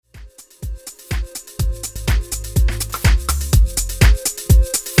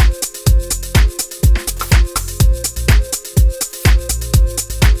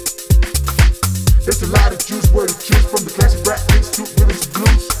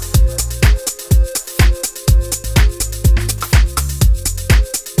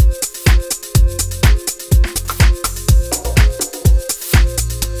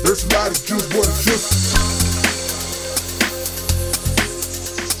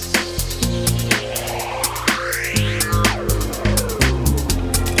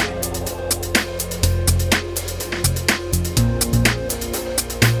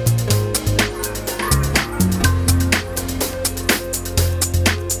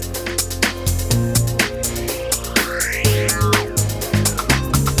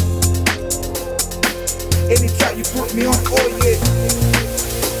put me on, oh yeah.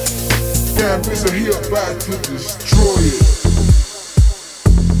 Damn, this a here about to destroy it.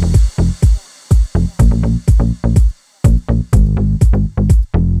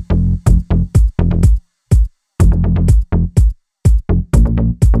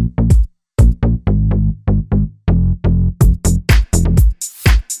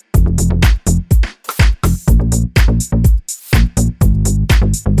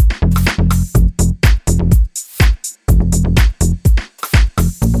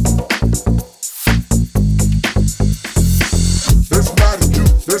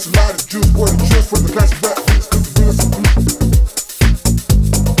 There's a lot of juice, word and juice from the classic rap beats.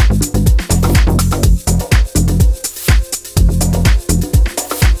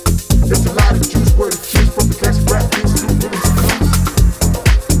 There's a lot of juice, word and juice from the classic rap beats.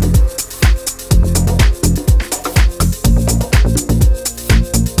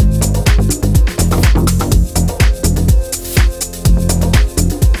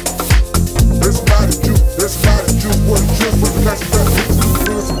 There's a lot of juice, word and juice from the classic rap beats.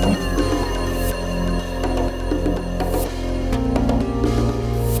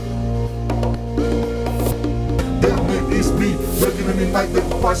 It's me, regularly like the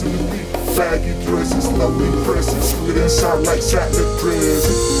positively baggy dresses, slowly pressing, sweet and sour like salad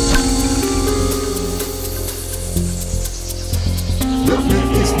dressing.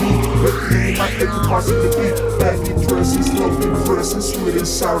 It's me, regularly like the positively baggy dresses, slowly pressing, sweet and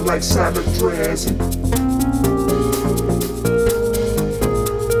sour like salad dressing.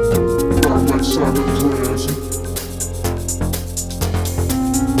 Like salad dressing.